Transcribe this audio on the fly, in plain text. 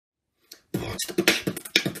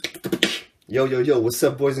Yo, yo, yo, what's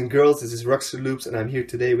up boys and girls? This is RoxorLoops and I'm here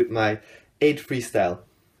today with my 8th freestyle.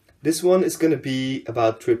 This one is gonna be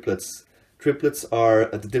about triplets. Triplets are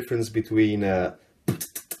the difference between and...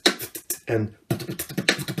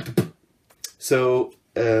 So,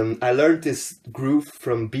 I learned this groove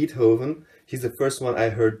from Beethoven. He's the first one I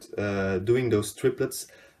heard doing those triplets.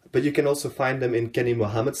 But you can also find them in Kenny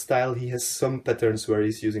Mohammed style. He has some patterns where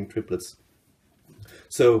he's using triplets.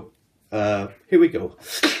 So, here we go.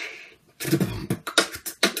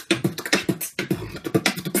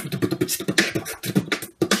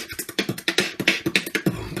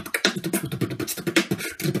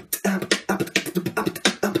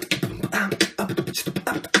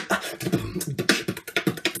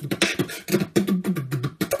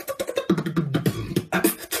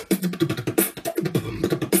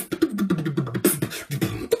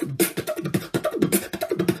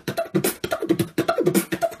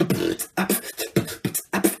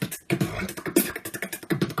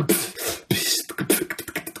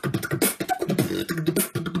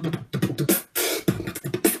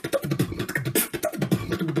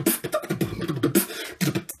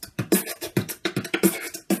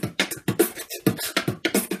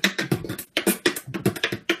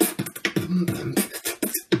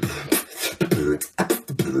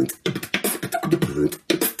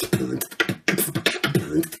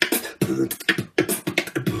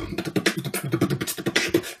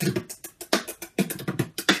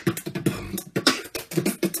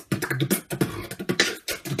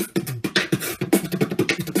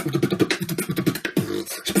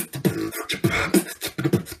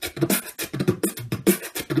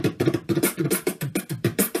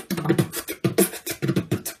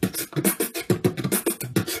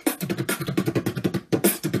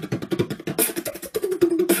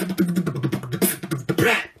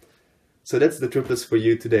 So that's the triplets for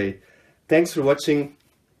you today. Thanks for watching.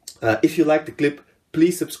 If you liked the clip,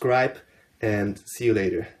 please subscribe and see you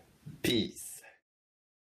later. Peace.